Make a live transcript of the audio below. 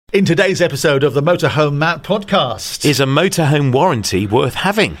In today's episode of the Motorhome Matt podcast... Is a motorhome warranty worth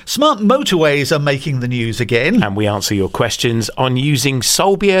having? Smart motorways are making the news again. And we answer your questions on using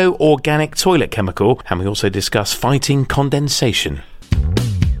Solbio organic toilet chemical. And we also discuss fighting condensation.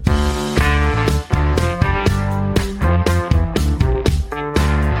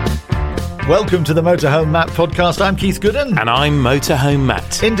 Welcome to the Motorhome Matt podcast. I'm Keith Gooden. And I'm Motorhome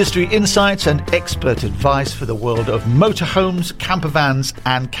Matt. Industry insights and expert advice for the world of motorhomes, campervans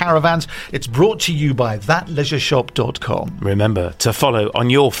and caravans. It's brought to you by thatleisureshop.com. Remember to follow on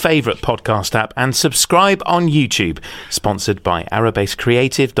your favourite podcast app and subscribe on YouTube. Sponsored by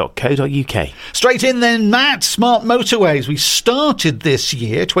arabasecreative.co.uk. Straight in then, Matt. Smart motorways. We started this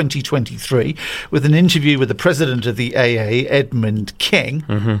year, 2023, with an interview with the president of the AA, Edmund King.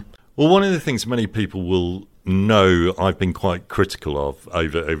 Mm-hmm. Well, one of the things many people will know I've been quite critical of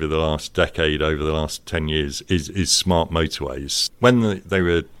over the last decade, over the last 10 years, is smart motorways. When they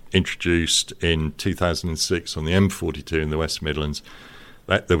were introduced in 2006 on the M42 in the West Midlands,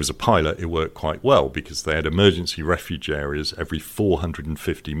 there was a pilot. It worked quite well because they had emergency refuge areas every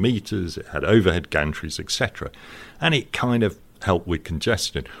 450 metres. It had overhead gantries, etc. And it kind of helped with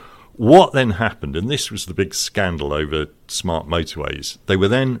congestion. What then happened, and this was the big scandal over smart motorways, they were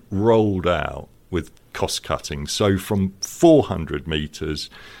then rolled out with cost cutting. So from 400 metres,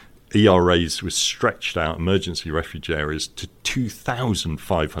 ERAs were stretched out, emergency refuge areas, to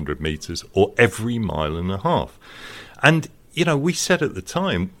 2,500 metres or every mile and a half. And, you know, we said at the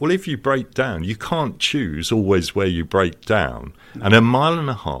time, well, if you break down, you can't choose always where you break down. And a mile and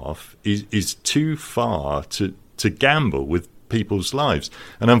a half is too far to gamble with people's lives.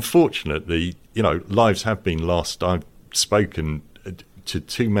 And unfortunately, you know, lives have been lost. I've spoken to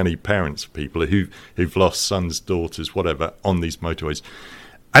too many parents of people who've lost sons, daughters, whatever, on these motorways.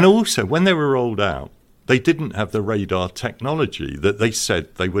 And also, when they were rolled out, they didn't have the radar technology that they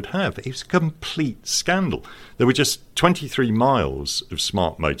said they would have. It was a complete scandal. There were just 23 miles of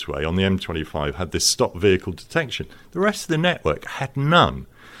smart motorway on the M25 had this stop vehicle detection. The rest of the network had none.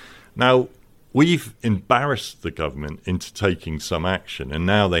 Now, we've embarrassed the government into taking some action, and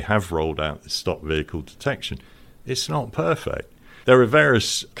now they have rolled out the stop vehicle detection. It's not perfect. There are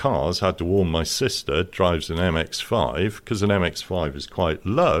various cars. I had to warn my sister, drives an MX-5, because an MX-5 is quite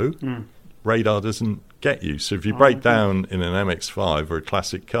low. Radar doesn't get you. So if you break down in an MX-5 or a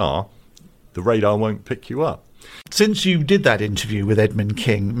classic car, the radar won't pick you up. Since you did that interview with Edmund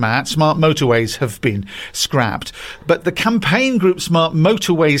King, Matt, smart motorways have been scrapped. But the campaign group Smart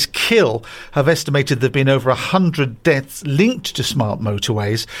Motorways Kill have estimated there have been over 100 deaths linked to smart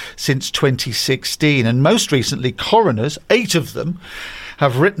motorways since 2016. And most recently, coroners, 8 of them,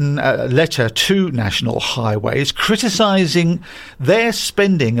 have written a letter to National Highways criticising their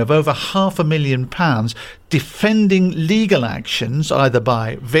spending of over £500,000 defending legal actions either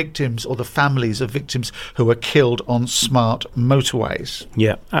by victims or the families of victims who were killed on smart motorways.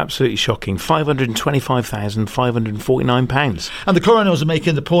 Yeah, absolutely shocking. £525,549. And the coroners are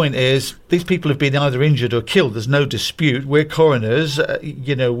making the point is these people have been either injured or killed. There's no dispute. We're coroners.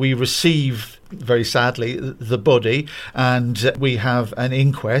 We receive, very sadly, the body, and we have an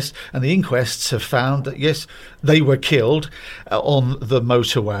inquest, and the inquests have found that yes, they were killed on the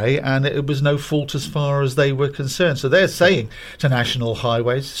motorway, and it was no fault as far as they were concerned. So they're saying to National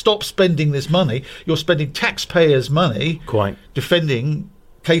Highways, stop spending this money. You're spending taxpayers' money defending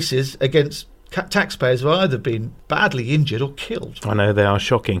cases against taxpayers who have either been badly injured or killed. I know, they are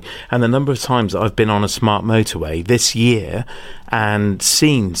shocking. And the number of times that I've been on a smart motorway this year and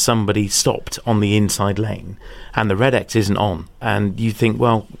seen somebody stopped on the inside lane and the red X isn't on, and you think,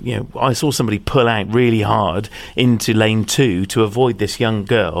 well, you know, I saw somebody pull out really hard into lane 2 to avoid this young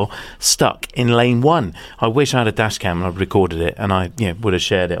girl stuck in lane 1. I wish I had a dash cam and I'd recorded it, and I would have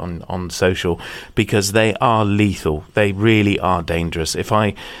shared it on social, because they are lethal. They really are dangerous. If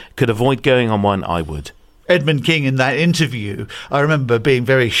I could avoid going on one, I would. Edmund King, in that interview, I remember being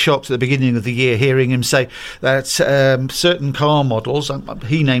very shocked at the beginning of the year hearing him say that certain car models,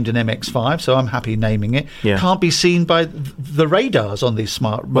 he named an MX-5, so I'm happy naming it, can't be seen by the radars on these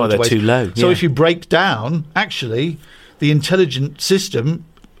smart motorways. Well, they're too low. So if you break down, actually, the intelligent system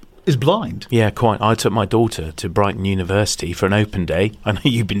is blind. Yeah, quite. I took my daughter to Brighton University for an open day. I know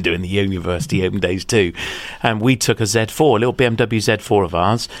you've been doing the university open days too. And we took a Z4, a little BMW Z4 of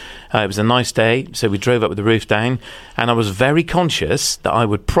ours. It was a nice day, so we drove up with the roof down. And I was very conscious that I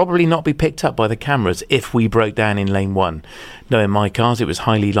would probably not be picked up by the cameras if we broke down in lane 1. No, in my cars, it was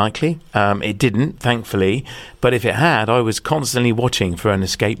highly likely. It didn't, thankfully. But if it had, I was constantly watching for an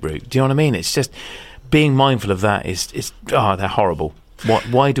escape route. Do you know what I mean? It's just being mindful of that they're horrible.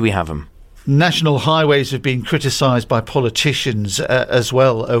 Why do we have them? National highways have been criticised by politicians as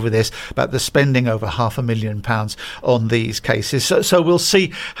well over this, about the spending over £500,000 on these cases. So we'll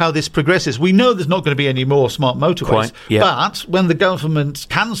see how this progresses. We know there's not going to be any more smart motorways, but when the government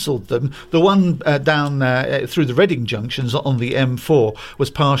cancelled them, the one down through the Reading junctions on the M4 was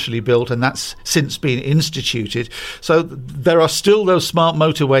partially built, and that's since been instituted. So there are still those smart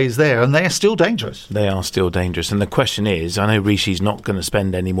motorways there, and they are still dangerous. They are still dangerous. And the question is, I know Rishi's not going to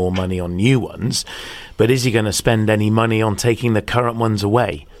spend any more money on new ones, but is he going to spend any money on taking the current ones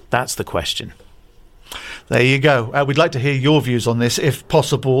away? That's the question. There you go. We'd like to hear your views on this, if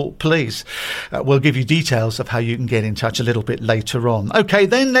possible, please. We'll give you details of how you can get in touch a little bit later on. OK,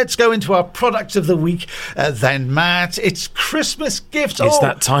 then let's go into our product of the week. Then, Matt, it's Christmas gifts. It's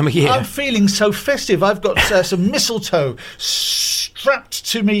that time of year. I'm feeling so festive. I've got some mistletoe strapped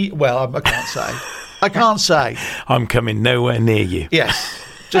to me. Well, I can't say. I can't say. I'm coming nowhere near you. Yes.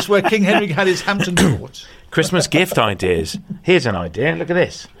 Just where King Henry had his Hampton Court. Christmas gift ideas. Here's an idea. Look at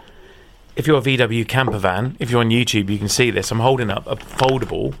this. If you're a VW camper van, if you're on YouTube, you can see this. I'm holding up a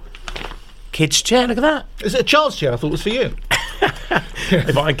foldable kids' chair. Look at that. Is it a child's chair? I thought it was for you.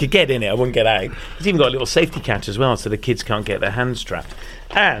 If I could get in it, I wouldn't get out. It's even got a little safety catch as well, so the kids can't get their hands strapped.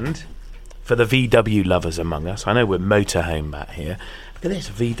 And for the VW lovers among us, I know we're motorhome back here. Look at this,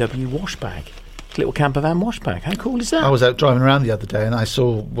 a VW wash bag. Little camper van wash bag. How cool is that? I was out driving around the other day and I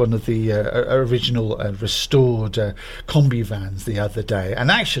saw one of the original restored combi vans the other day,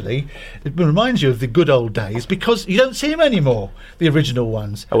 and actually it reminds you of the good old days because you don't see them anymore, the original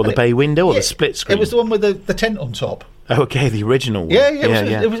ones. Oh, well, the bay window or the split screen? It was the one with the tent on top. Oh, okay, the original one. Yeah.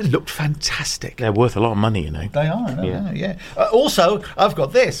 It looked fantastic. They're worth a lot of money, you know. They are, yeah. Also, I've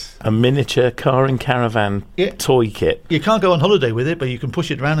got this. A miniature car and caravan toy kit. You can't go on holiday with it, but you can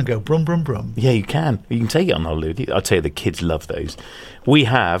push it around and go brum, brum, brum. Yeah, you can. You can take it on holiday. I'll tell you, the kids love those. We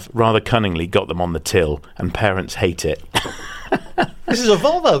have, rather cunningly, got them on the till, and parents hate it. This is a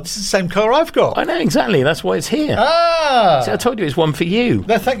Volvo. This is the same car I've got. I know, exactly. That's why it's here. Ah! See, I told you it's one for you.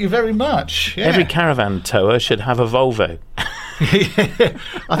 No, thank you very much. Yeah. Every caravan tower should have a Volvo.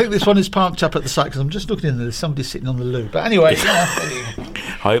 I think this one is parked up at the site because I'm just looking in there. There's somebody sitting on the loo. But anyway,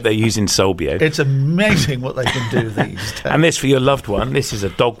 I hope they're using Solbio. It's amazing what they can do these days. And this for your loved one. This is a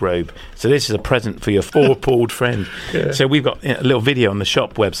dog robe. So this is a present for your four-pawed friend. Yeah. So we've got a little video on the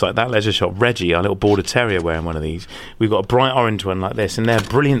shop website, That Leisure Shop. Reggie, our little border terrier, wearing one of these. We've got a bright orange one like this, and they're a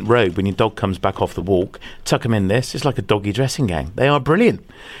brilliant robe when your dog comes back off the walk. Tuck them in this. It's like a doggy dressing gown. They are brilliant.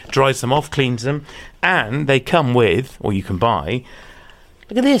 Dries them off, cleans them. And they come with, or you can buy,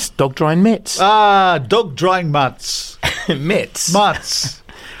 look at this, dog drying mitts. Ah, dog drying mutts. Mitts. Mutts.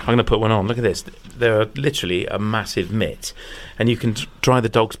 I'm going to put one on. Look at this. They're literally a massive mitt. And you can dry the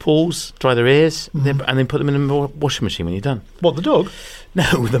dog's paws, dry their ears, and then put them in a washing machine when you're done. What, the dog?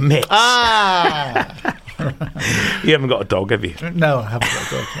 No, the mitts. Ah! You haven't got a dog, have you? No, I haven't got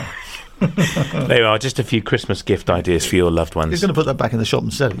a dog, no. There are just a few Christmas gift ideas for your loved ones. You're going to put that back in the shop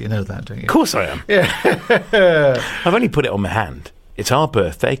and sell it, you know that, don't you? Of course I am. Yeah. I've only put it on my hand. It's our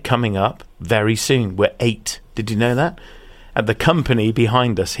birthday coming up very soon. We're 8. Did you know that? And the company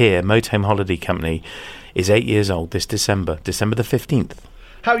behind us here, Motorhome Holiday Company, is 8 years old this December the 15th.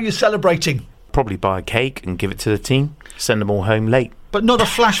 How are you celebrating? Probably buy a cake and give it to the team. Send them all home late. But not a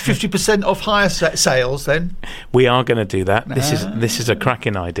flash 50% off higher sales then? We are going to do that. This is a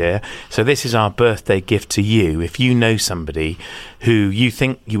cracking idea. So this is our birthday gift to you. If you know somebody who you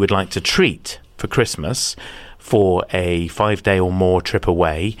think you would like to treat for Christmas for a 5-day or more trip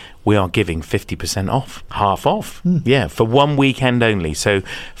away, we are giving 50% off. Half off. Yeah, for one weekend only. So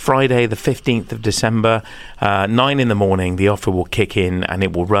Friday the 15th of December, 9 in the morning, the offer will kick in and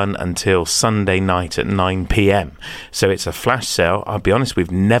it will run until Sunday night at 9 p.m. So it's a flash sale. I'll be honest, we've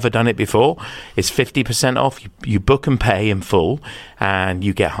never done it before. It's 50% off. You book and pay in full and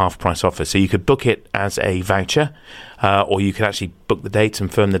you get half price offer. So you could book it as a voucher, or you could actually book the dates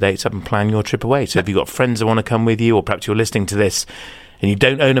and firm the dates up and plan your trip away. So if you've got friends that want to come with you, or perhaps you're listening to this and you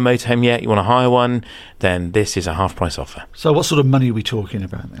don't own a motorhome yet, you want to hire one, then this is a half price offer. So what sort of money are we talking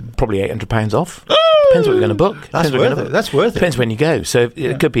about then? Probably £800 off. Depends what you're going to book. That's worth it. That's worth it. Depends when you go. So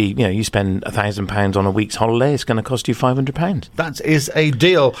it could be, you spend £1,000 on a week's holiday, it's going to cost you £500. That is a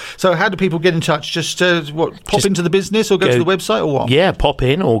deal. So how do people get in touch? Just pop into the business or go to the website or what? Yeah, pop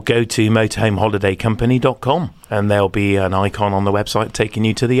in or go to motorhomeholidaycompany.com and there'll be an icon on the website taking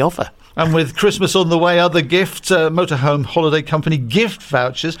you to the offer. And with Christmas on the way, other gifts, Motorhome Holiday Company gift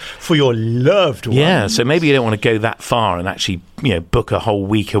vouchers for your loved ones. Yeah, so maybe you don't want to go that far and actually, book a whole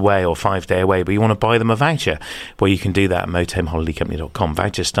week away or 5-day away, but you want to buy them a voucher. Well, you can do that at motorhomeholidaycompany.com.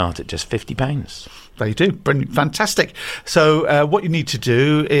 Vouchers start at just £50. They do. Brilliant. Fantastic. So what you need to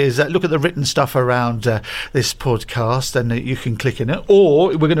do is look at the written stuff around this podcast, and you can click in it. Or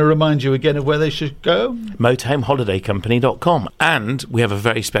we're going to remind you again of where they should go. motorhomeholidaycompany.com. And we have a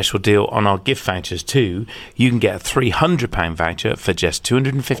very special deal on our gift vouchers too. You can get a £300 voucher for just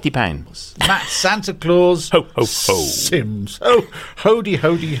 £250. Matt Santa Claus. Ho, ho, ho. Sims. Oh, hody,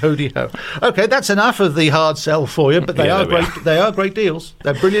 hody, hody, ho. Okay, that's enough of the hard sell for you, but they are great. They are great deals.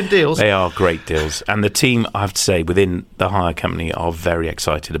 They're brilliant deals. They are great deals. And the team, I have to say, within the hire company are very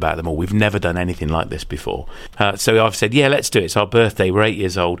excited about them all. We've never done anything like this before. So I've said, yeah, let's do it. It's our birthday. We're 8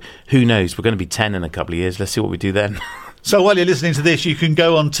 years old. Who knows? We're going to be 10 in a couple of years. Let's see what we do then. So while you're listening to this, you can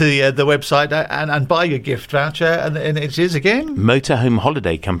go onto the website and buy your gift voucher. And it is, again,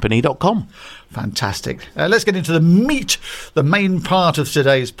 motorhomeholidaycompany.com. Fantastic. Let's get into the meat, the main part of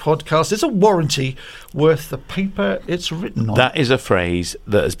today's podcast. Is a warranty worth the paper it's written on? That is a phrase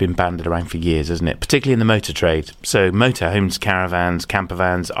that has been banded around for years, isn't it? Particularly in the motor trade. So motorhomes, caravans, camper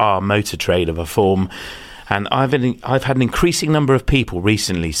vans are motor trade of a form. And I've had an increasing number of people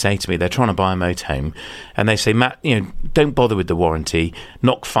recently say to me they're trying to buy a motorhome, and they say, Matt, don't bother with the warranty,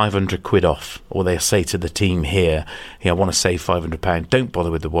 knock £500 off. Or they'll say to the team here, I want to save £500. Don't bother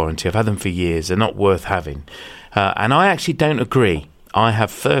with the warranty. I've had them for years. They're not worth having. And I actually don't agree. I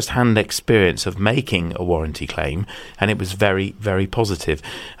have first-hand experience of making a warranty claim, and it was very, very positive.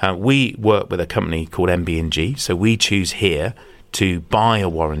 We work with a company called MB&G, so we choose here to buy a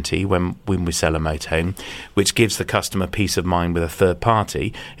warranty when we sell a motorhome, which gives the customer peace of mind with a third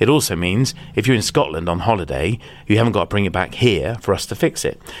party. It also means if you're in Scotland on holiday, you haven't got to bring it back here for us to fix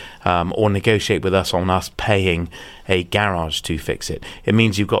it, or negotiate with us on us paying a garage to fix it. It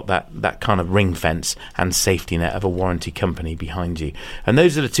means you've got that kind of ring fence and safety net of a warranty company behind you. And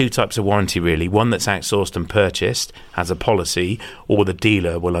those are the two types of warranty, really. One that's outsourced and purchased as a policy, or the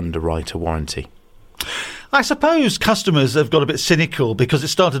dealer will underwrite a warranty. I suppose customers have got a bit cynical because it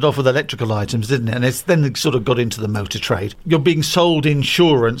started off with electrical items, didn't it? And it's then sort of got into the motor trade. You're being sold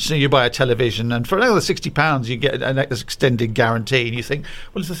insurance, you buy a television, and for another £60 you get an extended guarantee, and you think,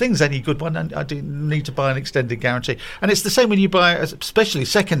 well, if the thing's any good, I do need to buy an extended guarantee. And it's the same when you buy, especially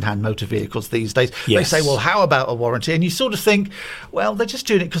second-hand motor vehicles these days. Yes. They say, well, how about a warranty? And you sort of think, well, they're just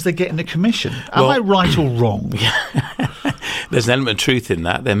doing it because they're getting a commission. Am I right or wrong? There's an element of truth in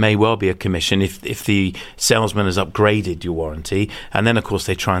that. There may well be a commission if the salesman has upgraded your warranty, and then of course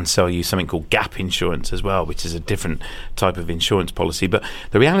they try and sell you something called gap insurance as well, which is a different type of insurance policy. But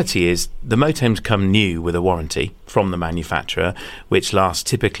the reality is the motorhomes come new with a warranty from the manufacturer, which lasts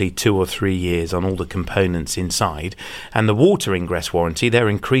typically 2 or 3 years on all the components inside. And the water ingress warranty, they're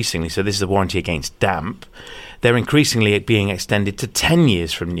increasingly, so this is a warranty against damp, they're increasingly being extended to 10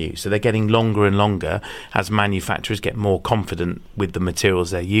 years from new. So they're getting longer and longer as manufacturers get more confident with the materials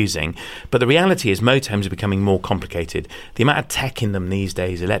they're using. But the reality is motorhomes are becoming more complicated. The amount of tech in them these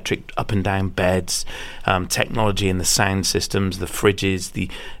days, electric up and down beds, technology in the sound systems, the fridges,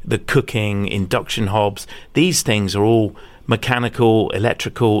 the cooking, induction hobs, these things are all mechanical,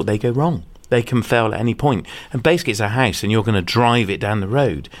 electrical, they go wrong. They can fail at any point. And basically it's a house and you're going to drive it down the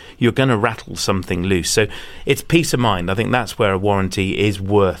road. You're going to rattle something loose. So it's peace of mind. I think that's where a warranty is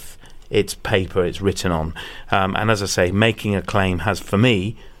worth its paper it's written on. And as I say, making a claim has, for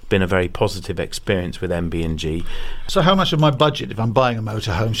me, been a very positive experience with MB&G. So how much of my budget, if I'm buying a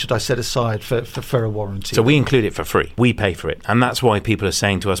motorhome, should I set aside for a warranty? So we include it for free. We pay for it. And that's why people are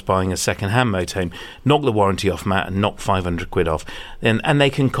saying to us, buying a second-hand motorhome, knock the warranty off, Matt, and knock £500 off. And they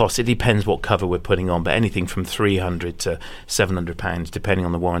can cost, it depends what cover we're putting on, but anything from £300 to £700, depending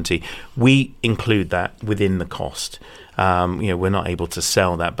on the warranty. We include that within the cost. We're not able to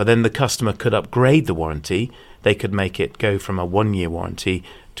sell that. But then the customer could upgrade the warranty. They could make it go from a 1-year warranty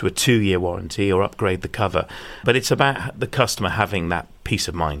to a 2-year warranty, or upgrade the cover. But it's about the customer having that peace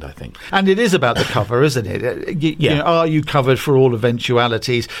of mind, I think. And it is about the cover, isn't it? Are you covered for all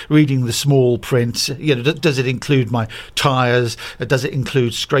eventualities? Reading the small print, does it include my tyres? Does it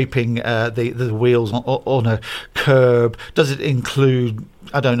include scraping the wheels on a curb? Does it include,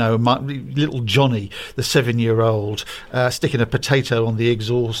 I don't know, my little Johnny, the 7-year-old, sticking a potato on the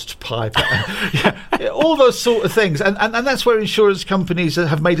exhaust pipe? All those sort of things. And that's where insurance companies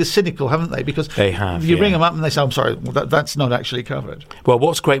have made us cynical, haven't they? Because they have, you ring them up and they say, I'm sorry, that's not actually covered. Well,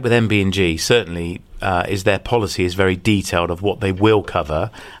 what's great with MB&G, certainly, is their policy is very detailed of what they will cover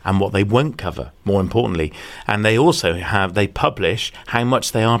and what they won't cover, more importantly. And they also they publish how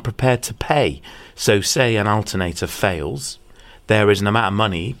much they are prepared to pay. So say an alternator fails, there is an amount of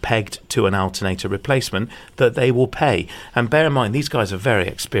money pegged to an alternator replacement that they will pay. And bear in mind, these guys are very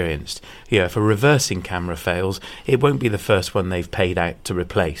experienced. If a reversing camera fails, it won't be the first one they've paid out to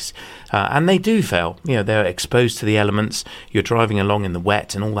replace. And they do fail. They're exposed to the elements. You're driving along in the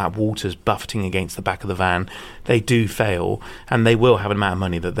wet and all that water's buffeting against the back of the van. They do fail, and they will have an amount of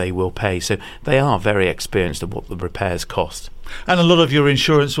money that they will pay. So they are very experienced at what the repairs cost. And a lot of your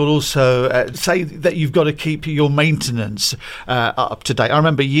insurance will also say that you've got to keep your maintenance up to date. I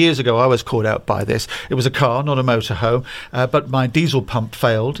remember years ago I was caught out by this. It was a car, not a motorhome, but my diesel pump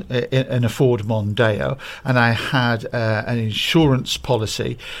failed in a Ford Mondeo, and I had an insurance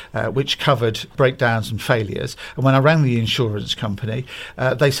policy which covered breakdowns and failures. And when I rang the insurance company,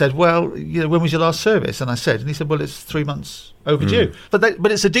 they said, well, when was your last service? And I said, and he said, well, it's 3 months overdue.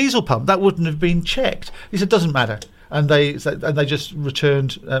 But it's a diesel pump. That wouldn't have been checked. He said, doesn't matter. And they just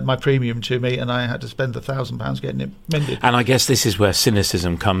returned my premium to me, and I had to spend £1,000 getting it mended. And I guess this is where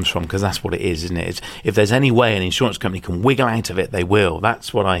cynicism comes from, because that's what it is, isn't it? It's, if there's any way an insurance company can wiggle out of it, they will.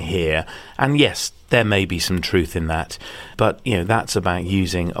 That's what I hear. And yes, there may be some truth in that. But, that's about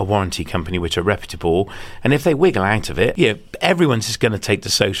using a warranty company which are reputable. And if they wiggle out of it, everyone's just going to take to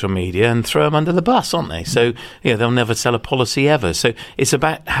social media and throw them under the bus, aren't they? So, they'll never sell a policy ever. So it's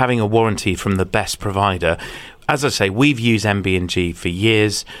about having a warranty from the best provider. As I say, we've used MB&G for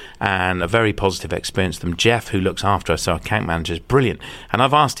years and a very positive experience with them. Jeff, who looks after us, our account manager, is brilliant. And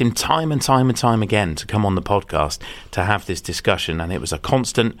I've asked him time and time and time again to come on the podcast to have this discussion, and it was a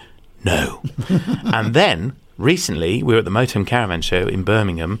constant no. And then recently, we were at the Motorhome Caravan Show in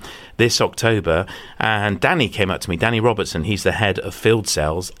Birmingham this October, and Danny came up to me, Danny Robertson. He's the head of field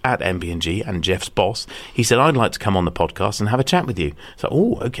sales at MB&G and Jeff's boss. He said, I'd like to come on the podcast and have a chat with you.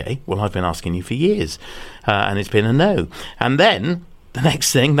 So, okay, well, I've been asking you for years, and it's been a no. And then the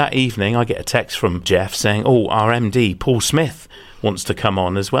next thing, that evening, I get a text from Jeff saying, our MD, Paul Smith, wants to come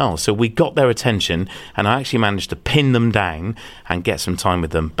on as well. So we got their attention, and I actually managed to pin them down and get some time with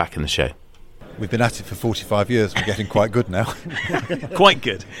them back in the show. We've been at it for 45 years. We're getting quite good now. Quite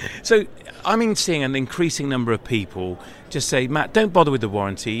good. So I'm seeing an increasing number of people just say, Matt, don't bother with the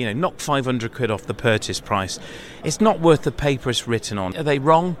warranty. Knock 500 quid off the purchase price. It's not worth the paper it's written on. Are they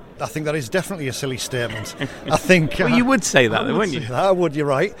wrong? I think that is definitely a silly statement. I think... Well, you would say that, though, wouldn't you? I would, you're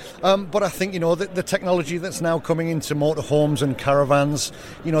right. But I think, the technology that's now coming into motorhomes and caravans,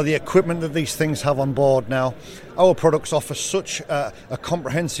 the equipment that these things have on board now, our products offer such a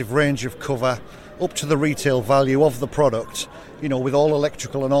comprehensive range of cover up to the retail value of the product, with all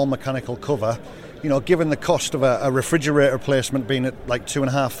electrical and all mechanical cover. Given the cost of a refrigerator replacement being at like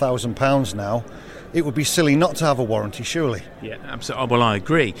 £2,500 now, it would be silly not to have a warranty, surely. Yeah, absolutely. Well, I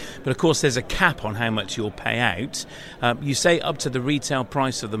agree. But of course, there's a cap on how much you'll pay out. You say up to the retail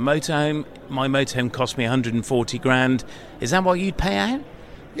price of the motorhome. My motorhome cost me 140 grand. Is that what you'd pay out?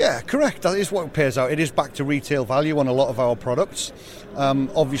 Yeah, correct. That is what it pays out. It is back to retail value on a lot of our products.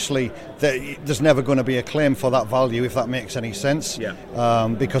 Obviously, there's never going to be a claim for that value, if that makes any sense. Yeah.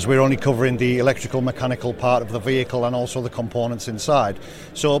 Because we're only covering the electrical, mechanical part of the vehicle and also the components inside.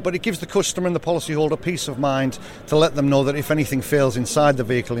 But it gives the customer and the policyholder peace of mind to let them know that if anything fails inside the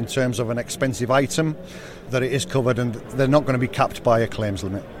vehicle in terms of an expensive item, that it is covered and they're not going to be capped by a claims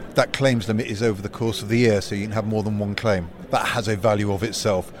limit. That claims limit is over the course of the year, so you can have more than one claim. That has a value of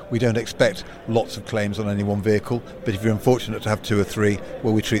itself. We don't expect lots of claims on any one vehicle, but if you're unfortunate to have 2 or 3,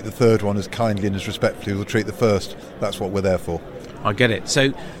 well, we treat the third one as kindly and as respectfully as we'll treat the first. That's what we're there for. I get it.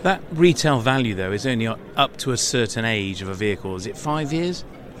 So that retail value, though, is only up to a certain age of a vehicle. Is it 5 years?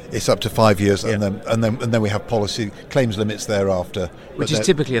 It's up to 5 years, Yeah. and then we have policy claims limits thereafter. Which is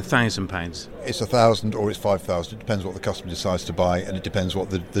typically £1,000. It's 1,000 or it's 5,000. It depends what the customer decides to buy, and it depends what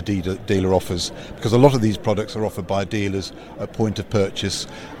the dealer offers. Because a lot of these products are offered by dealers at point of purchase,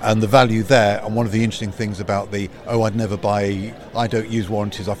 and the value there. And one of the interesting things about I'd never buy, I don't use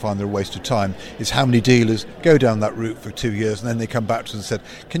warranties, I find they're a waste of time, is how many dealers go down that route for 2 years and then they come back to us and said,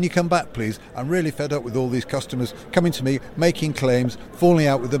 "Can you come back, please? I'm really fed up with all these customers coming to me, making claims, falling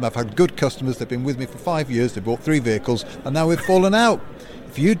out with them. I've had good customers, they've been with me for 5 years, they bought 3 vehicles, and now we've fallen out."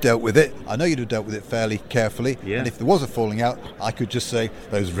 If you dealt with it, I know you'd have dealt with it fairly carefully, Yeah. and if there was a falling out, I could just say,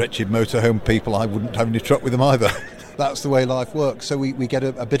 those wretched motorhome people, I wouldn't have any truck with them either. That's the way life works. So we get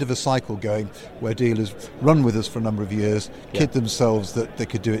a bit of a cycle going where dealers run with us for a number of years, kid themselves that they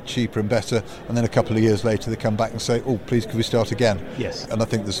could do it cheaper and better, and then a couple of years later they come back and say, "Oh, please, could we start again?" Yes. And I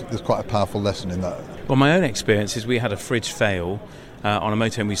think there's quite a powerful lesson in that. Well, my own experience is we had a fridge fail on a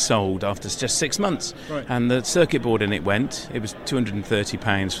motorhome we sold after just 6 months. Right. And the circuit board in it went. It was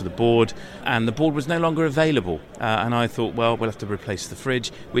 £230 for the board, and the board was no longer available. And I thought, well, we'll have to replace the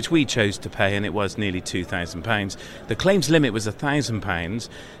fridge, which we chose to pay, and it was nearly £2,000. The claims limit was £1,000,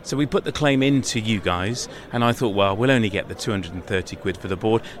 so we put the claim into you guys, and I thought, well, we'll only get the 230 quid for the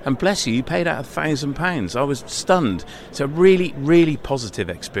board, and bless you, you paid out £1,000. I was stunned. So really, really positive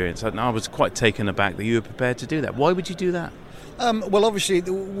experience, and I was quite taken aback that you were prepared to do that. Why would you do that? Well, obviously,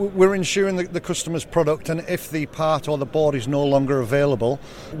 we're insuring the customer's product, and if the part or the board is no longer available,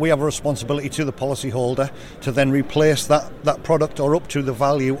 we have a responsibility to the policyholder to then replace that product or up to the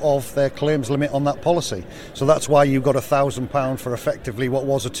value of their claims limit on that policy. So that's why you got £1,000 for effectively what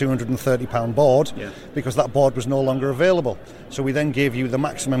was a £230 board, because that board was no longer available. So we then gave you the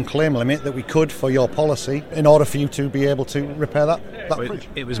maximum claim limit that we could for your policy in order for you to be able to repair that fridge.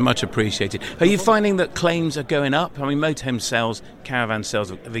 It was much appreciated. Are you finding that claims are going up? I mean, motorhome sales, caravan sales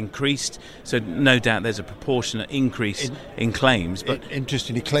have increased, so no doubt there's a proportionate increase in claims. But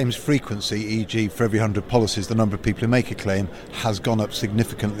interestingly, claims frequency, e.g. for every 100 policies, the number of people who make a claim has gone up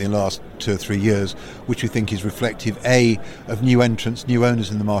significantly in the last 2 or 3 years, which we think is reflective, A, of new entrants, new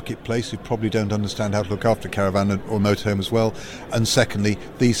owners in the marketplace who probably don't understand how to look after a caravan or motorhome as well, and secondly,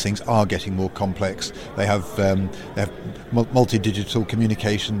 these things are getting more complex. They have multi-digital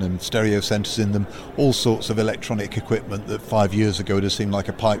communication and stereo centres in them, all sorts of electronic equipment that 5 years ago would have seemed like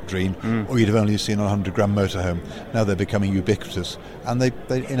a pipe dream, or you'd have only seen on a 100-gram motorhome. Now they're becoming ubiquitous, and they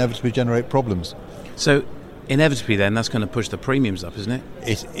inevitably generate problems. So inevitably then that's going to push the premiums up, isn't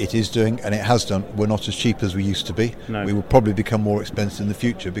it? It is doing, and it has done. We're not as cheap as we used to be. No. We will probably become more expensive in the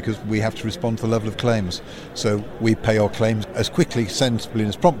future because we have to respond to the level of claims. So we pay our claims as quickly, sensibly and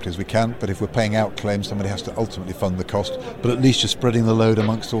as promptly as we can, but if we're paying out claims, somebody has to ultimately fund the cost, but at least you're spreading the load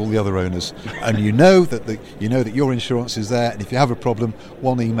amongst all the other owners. And you know that your insurance is there, and if you have a problem,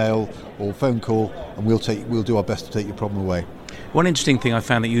 one email or phone call and we'll do our best to take your problem away. One interesting thing I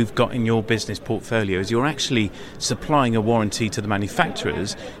found that you've got in your business portfolio is you're actually supplying a warranty to the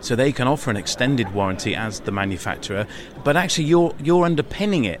manufacturers, so they can offer an extended warranty as the manufacturer, but actually you're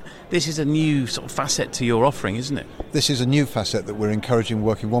underpinning it. This is a new sort of facet to your offering, isn't it? This is a new facet that we're encouraging,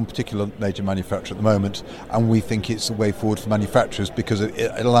 working with one particular major manufacturer at the moment, and we think it's the way forward for manufacturers because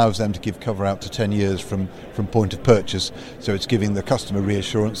it allows them to give cover out to 10 years from point of purchase. So it's giving the customer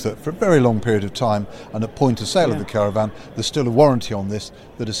reassurance that for a very long period of time and at point of sale of the caravan, there's still a warranty on this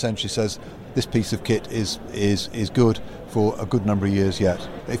that essentially says this piece of kit is good for a good number of years yet.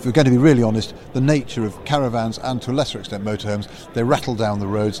 If we're going to be really honest, the nature of caravans and to a lesser extent motorhomes, they rattle down the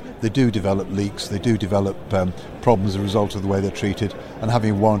roads, they do develop leaks, they do develop problems as a result of the way they're treated, and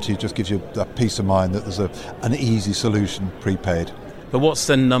having a warranty just gives you that peace of mind that there's an easy solution prepaid. But what's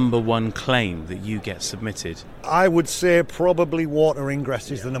the number one claim that you get submitted? I would say probably water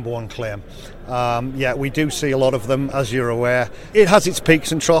ingress is the number one claim. We do see a lot of them, as you're aware. It has its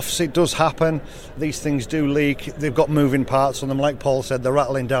peaks and troughs, it does happen. These things do leak, they've got moving parts on them, like Paul said, they're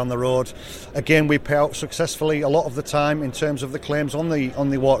rattling down the road. Again, we pay out successfully a lot of the time in terms of the claims on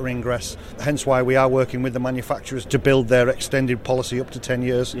the water ingress, hence why we are working with the manufacturers to build their extended policy up to 10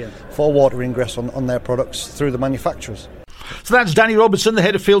 years for water ingress on their products through the manufacturers. So that's Danny Robertson, the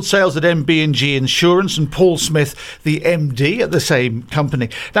head of field sales at MB&G Insurance, and Paul Smith, the MD at the same company.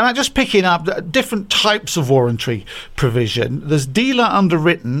 Now, I'm just picking up different types of warranty provision. There's dealer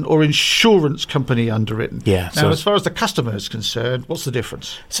underwritten or insurance company underwritten. Yeah. Now, as far as the customer is concerned, what's the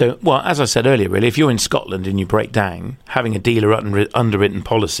difference? So, well, as I said earlier, really, if you're in Scotland and you break down, having a dealer underwritten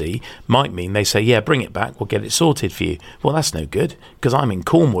policy might mean they say, yeah, bring it back, we'll get it sorted for you. Well, that's no good, because I'm in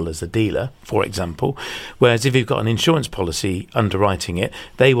Cornwall as a dealer, for example, whereas if you've got an insurance policy underwriting it,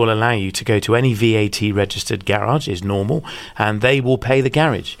 they will allow you to go to any VAT registered garage, is normal, and they will pay the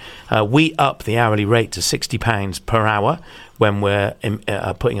garage. We up the hourly rate to £60 per hour when we're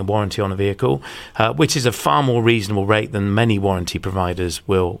putting a warranty on a vehicle, which is a far more reasonable rate than many warranty providers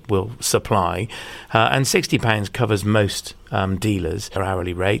will supply. And £60 covers most dealers, their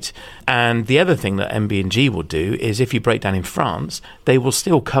hourly rate. And the other thing that MB&G will do is if you break down in France, they will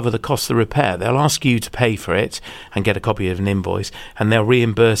still cover the cost of the repair. They'll ask you to pay for it and get a copy of an invoice, and they'll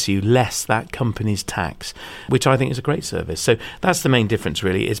reimburse you less that company's tax, which I think is a great service. So that's the main difference,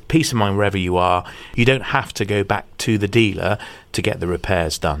 really, is peace of mind wherever you are. You don't have to go back to the dealer to get the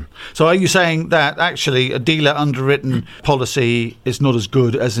repairs done. So are you saying that actually a dealer underwritten policy is not as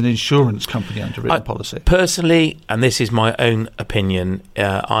good as an insurance company underwritten policy? Personally, and this is my own opinion,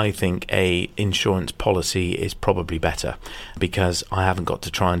 I think a insurance policy is probably better, because I haven't got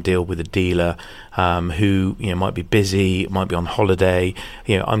to try and deal with a dealer who might be busy, might be on holiday.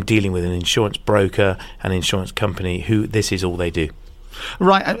 I'm dealing with an insurance broker, an insurance company who this is all they do.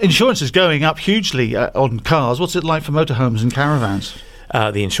 Right, insurance is going up hugely on cars. What's it like for motorhomes and caravans?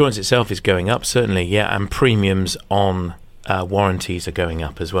 The insurance itself is going up, certainly, yeah, and premiums on warranties are going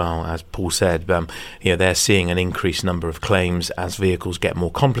up as well. As Paul said, they're seeing an increased number of claims as vehicles get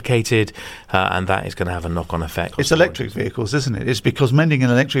more complicated, and that is going to have a knock-on effect. It's electric vehicles, isn't it? It's because mending an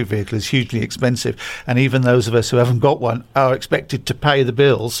electric vehicle is hugely expensive, and even those of us who haven't got one are expected to pay the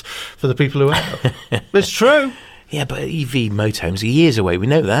bills for the people who have. It's true. Yeah, but EV motorhomes are years away. We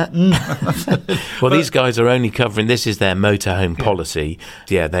know that. Well, these guys are only covering, this is their motorhome policy.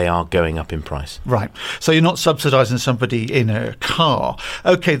 Yeah, they are going up in price. Right. So you're not subsidising somebody in a car.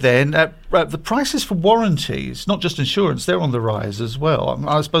 OK, then, the prices for warranties, not just insurance, they're on the rise as well.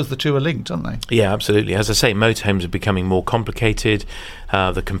 I suppose the two are linked, aren't they? Yeah, absolutely. As I say, motorhomes are becoming more complicated.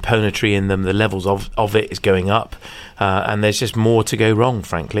 The componentry in them, the levels of it is going up. And there's just more to go wrong,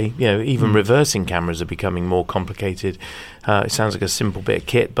 frankly. Even reversing cameras are becoming more complicated. It sounds like a simple bit of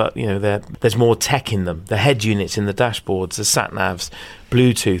kit, but there's more tech in them. The head units in the dashboards, the sat navs,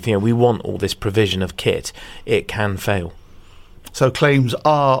 Bluetooth. We want all this provision of kit. It can fail. So claims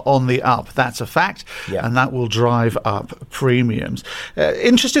are on the up. That's a fact, yeah. And that will drive up premiums.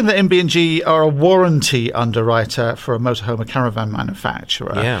 Interesting that MB&G are a warranty underwriter for a motorhome or caravan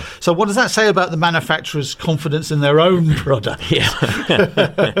manufacturer. Yeah. So what does that say about the manufacturer's confidence in their own product?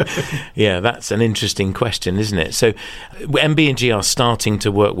 Yeah, yeah, that's an interesting question, isn't it? So MB&G are starting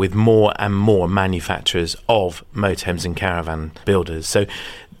to work with more and more manufacturers of motorhomes and caravan builders. So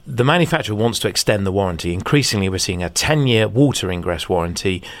the manufacturer wants to extend the warranty. Increasingly, we're seeing a 10-year water ingress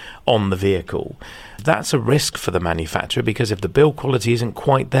warranty on the vehicle. That's a risk for the manufacturer because if the build quality isn't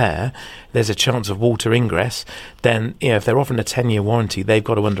quite there, there's a chance of water ingress. Then, if they're offering a 10-year warranty, they've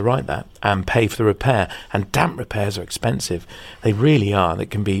got to underwrite that and pay for the repair. And damp repairs are expensive. They really are. They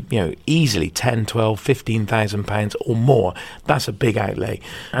can be, easily 10, 12, 15,000 pounds or more. That's a big outlay.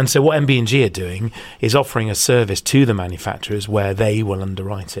 And so what MB&G are doing is offering a service to the manufacturers where they will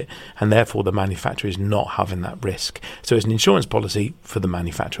underwrite it. And therefore, the manufacturer is not having that risk. So it's an insurance policy for the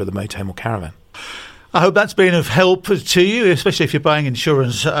manufacturer of the motorhome or caravan. I hope that's been of help to you, especially if you're buying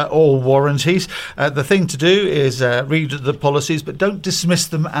insurance or warranties. The thing to do is read the policies, but don't dismiss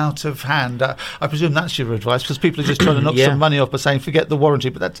them out of hand. I presume that's your advice, because people are just trying to knock some money off by saying, forget the warranty.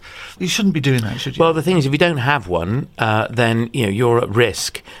 But you shouldn't be doing that, should you? Well, the thing is, if you don't have one, then you're at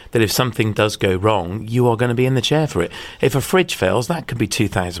risk that if something does go wrong, you are going to be in the chair for it. If a fridge fails, that could be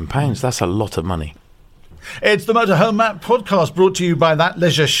 £2,000. That's a lot of money. It's the Motorhome Matt podcast, brought to you by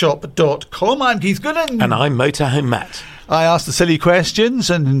thatleisureshop.com. I'm Keith Gooden. And I'm Motorhome Matt. I ask the silly questions,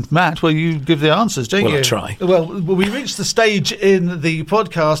 and Matt, well, you give the answers, don't you? Well, I try. Well, we reached the stage in the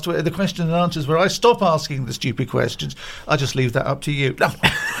podcast where the question and answers where I stop asking the stupid questions. I just leave that up to you. No,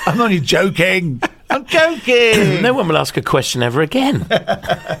 I'm only joking. I'm joking. No one will ask a question ever again.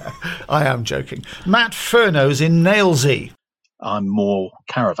 I am joking. Matt Furnow's in Nailsea. I'm more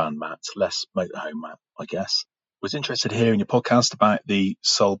caravan Matt, less motorhome Matt, I guess. Was interested to hear in your podcast about the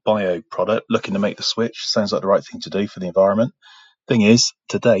Sol Bio product, looking to make the switch. Sounds like the right thing to do for the environment. Thing is,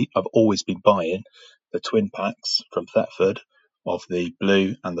 to date, I've always been buying the twin packs from Thetford of the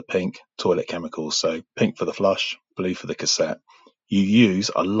blue and the pink toilet chemicals. So pink for the flush, blue for the cassette. You use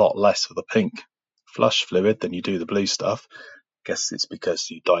a lot less of the pink flush fluid than you do the blue stuff. Guess it's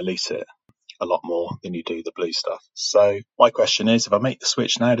because you dilute it a lot more than you do the blue stuff. So my question is, if I make the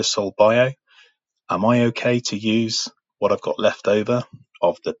switch now to Sol Bio, am I okay to use what I've got left over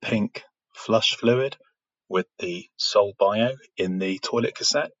of the pink flush fluid with the Sol Bio in the toilet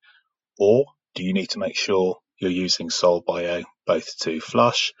cassette? Or do you need to make sure you're using Sol Bio both to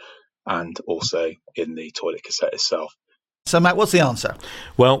flush and also in the toilet cassette itself? So, Matt, what's the answer?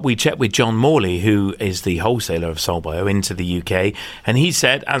 Well, we checked with John Morley, who is the wholesaler of Sol Bio into the UK, and he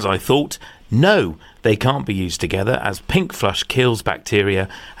said, as I thought, no, they can't be used together, as pink flush kills bacteria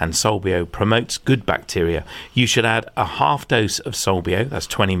and Sol Bio promotes good bacteria. You should add a half dose of Sol Bio, that's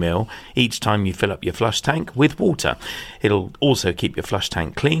 20 ml, each time you fill up your flush tank with water. It'll also keep your flush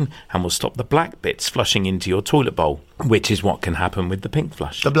tank clean and will stop the black bits flushing into your toilet bowl, which is what can happen with the pink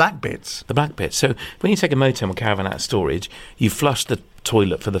flush. The black bits? The black bits. So when you take a motorhome or caravan out of storage, you flush the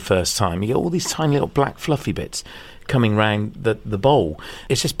toilet for the first time, you get all these tiny little black fluffy bits coming round the bowl.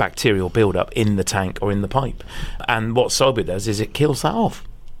 It's just bacterial build-up in the tank or in the pipe. And what Sol Bio does is it kills that off.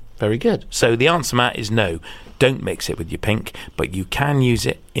 Very good. So the answer, Matt, is no. Don't mix it with your pink, but you can use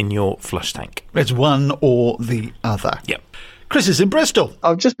it in your flush tank. It's one or the other. Yep. Chris is in Bristol.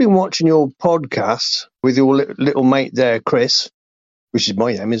 I've just been watching your podcast with your little mate there, Chris, which is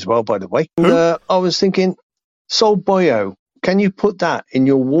my name as well, by the way. And, I was thinking, Sol Bio, can you put that in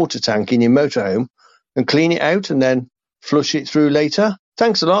your water tank in your motorhome and clean it out and then flush it through later.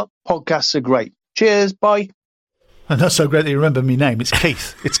 Thanks a lot. Podcasts are great. Cheers. Bye. And that's so great that you remember my name. It's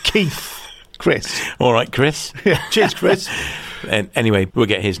Keith. It's Keith. Chris. All right, Chris. Yeah. Cheers, Chris. And anyway, we'll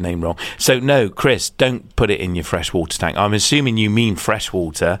get his name wrong. So, no, Chris, don't put it in your freshwater tank. I'm assuming you mean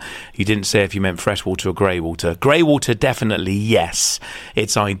freshwater. You didn't say if you meant freshwater or grey water. Grey water, definitely, yes.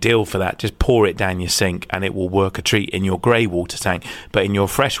 It's ideal for that. Just pour it down your sink and it will work a treat in your grey water tank. But in your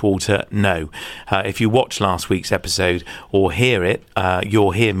freshwater, no. If you watch last week's episode or hear it,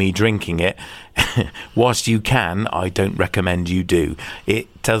 you'll hear me drinking it. Whilst you can, I don't recommend you do.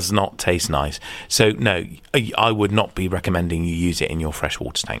 It does not taste nice. So, no, I would not be recommending you use it in your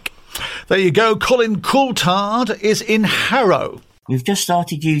freshwater tank. There you go. Colin Coulthard is in Harrow. We've just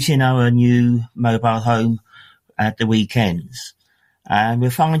started using our new mobile home at the weekends, and we're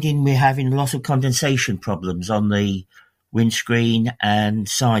finding we're having a lot of condensation problems on the windscreen and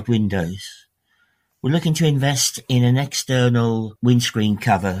side windows. We're looking to invest in an external windscreen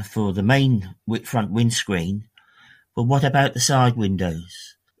cover for the main front windscreen, but what about the side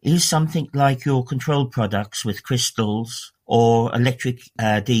windows? Is something like your control products with crystals or electric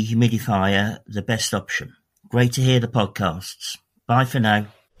dehumidifier the best option? Great to hear the podcasts. Bye for now.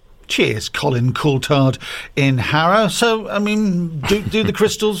 Cheers, Colin Coulthard in Harrow. So, I mean, do the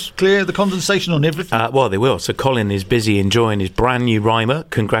crystals clear the condensation on everything? Well, they will. So Colin is busy enjoying his brand new Rhymer.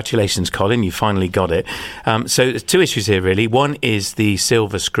 Congratulations, Colin. You finally got it. So there's two issues here, really. One is the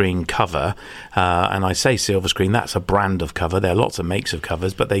silver screen cover. And I say silver screen, that's a brand of cover. There are lots of makes of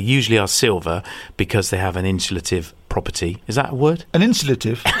covers, but they usually are silver because they have an insulative property. Is that a word? An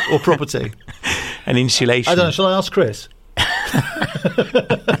insulative or property? An insulation. I don't know. Shall I ask Chris?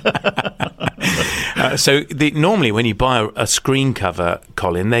 So normally when you buy a screen cover,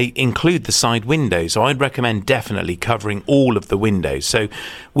 Colin, they include the side windows. So I'd recommend definitely covering all of the windows. So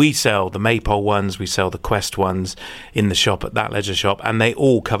we sell the Maypole ones, we sell the Quest ones in the shop at That Leisure Shop, and they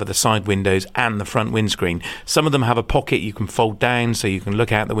all cover the side windows and the front windscreen. Some of them have a pocket you can fold down so you can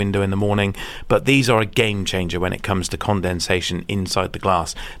look out the window in the morning, but these are a game changer when it comes to condensation inside the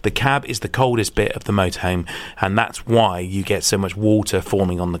glass. The cab is the coldest bit of the motorhome, and that's why you get so much water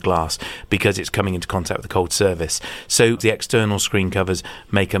forming on the glass, because it's coming into contact with the cold surface. So the external screen covers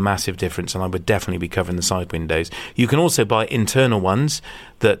make a massive difference, and I would definitely be covering the side windows. You can also buy internal ones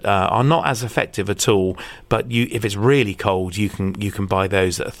that are not as effective at all, but if it's really cold, you can buy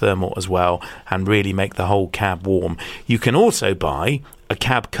those that are thermal as well and really make the whole cab warm. You can also buy a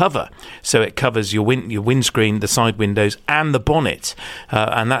cab cover, so it covers your windscreen, the side windows and the bonnet,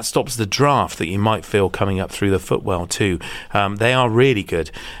 and that stops the draft that you might feel coming up through the footwell too. They are really good,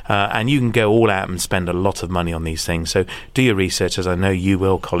 and you can go all out and spend a lot of money on these things. So do your research, as I know you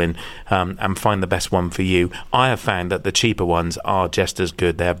will, Colin, and find the best one for you. I have found that the cheaper ones are just as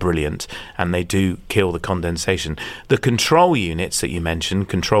good. They're brilliant, and they do kill the condensation. The control units that you mentioned,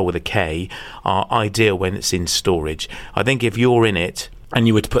 control with a K, are ideal when it's in storage. I think if you're in it and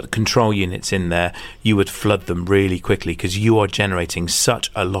you were to put the control units in there, you would flood them really quickly because you are generating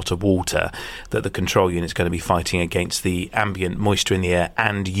such a lot of water that the control unit's going to be fighting against the ambient moisture in the air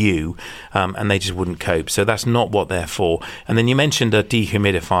and you, and they just wouldn't cope. So that's not what they're for. And then you mentioned a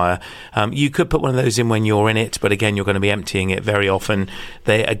dehumidifier. You could put one of those in when you're in it, but again, you're going to be emptying it very often.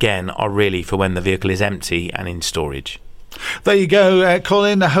 They, again, are really for when the vehicle is empty and in storage. There you go,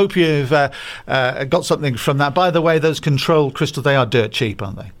 Colin. I hope you've got something from that. By the way, those control crystals, they are dirt cheap,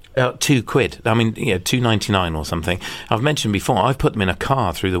 aren't they? £2. I mean, $2.99 or something. I've mentioned before, I've put them in a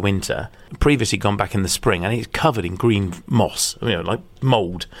car through the winter, previously gone back in the spring, and it's covered in green moss, like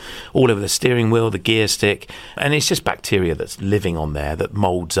mould, all over the steering wheel, the gear stick, and it's just bacteria that's living on there that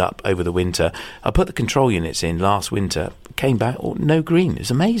moulds up over the winter. I put the control units in last winter, came back, no green.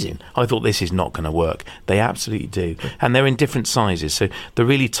 It's amazing. I thought, this is not going to work. They absolutely do. And they're in different sizes. So the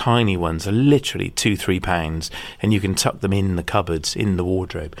really tiny ones are literally £2-3, and you can tuck them in the cupboards, in the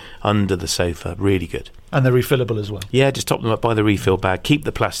wardrobe, under the sofa. Really good. And they're refillable as well. Yeah, just top them up by the refill bag, keep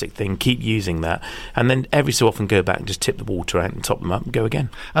the plastic thing, keep using that, and then every so often go back and just tip the water out and top them up and go again.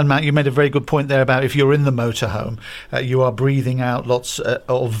 And Matt, you made a very good point there about if you're in the motorhome, you are breathing out lots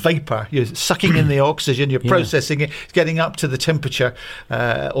of vapour. You're sucking in the oxygen, you're processing it, getting up to the temperature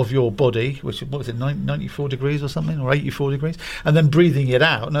of your body, which, 94 degrees or something, or 84 degrees, and then breathing it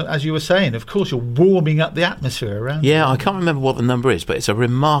out. And as you were saying, of course, you're warming up the atmosphere around you. Yeah, I can't remember what the number is, but it's a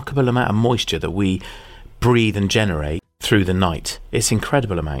remarkable amount of moisture that we breathe and generate through the night. It's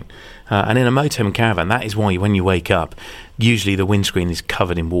incredible amount. And in a motorhome and caravan, that is why when you wake up, usually the windscreen is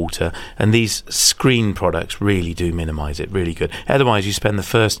covered in water, and these screen products really do minimise it, really good. Otherwise, you spend the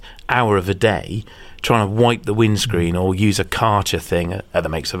first hour of a day trying to wipe the windscreen or use a Karcher thing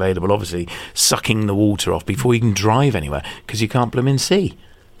that makes available, obviously, sucking the water off before you can drive anywhere because you can't blooming see.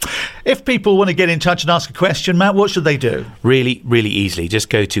 If people want to get in touch and ask a question, Matt, what should they do? Really, really easily.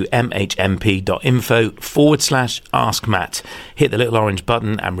 Just go to mhmp.info/ask Matt. Hit the little orange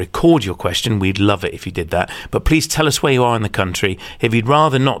button and record your question. We'd love it if you did that. But please tell us where you are in the country. If you'd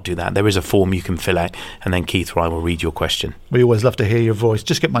rather not do that, there is a form you can fill out, and then Keith or I will read your question. We always love to hear your voice.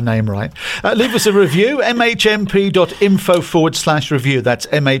 Just get my name right. Leave us a review, mhmp.info/review. That's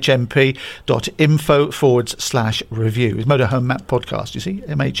mhmp.info/review. It's Motorhome Matt podcast, you see,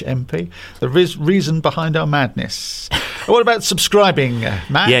 MHMP. There is reason behind our madness. What about subscribing,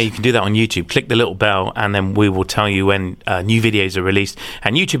 Matt? Yeah, you can do that on YouTube. Click the little bell and then we will tell you when new videos are released.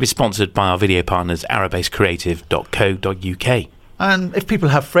 And YouTube is sponsored by our video partners, arrowbasecreative.co.uk. And if people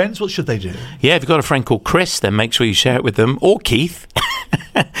have friends, what should they do? Yeah, if you've got a friend called Chris, then make sure you share it with them, or Keith.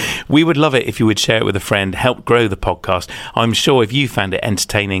 We would love it if you would share it with a friend, help grow the podcast. I'm sure if you found it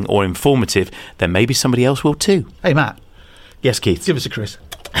entertaining or informative, then maybe somebody else will too. Hey, Matt. Yes, Keith. Give us a Chris.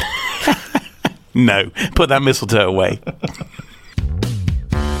 No, put that mistletoe away.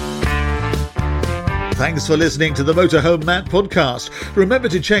 Thanks for listening to the Motorhome Matt podcast. Remember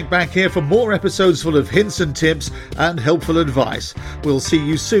to check back here for more episodes full of hints and tips and helpful advice. We'll see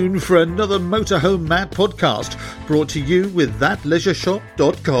you soon for another Motorhome Matt podcast, brought to you with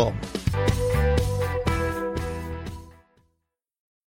thatleisureShop.com.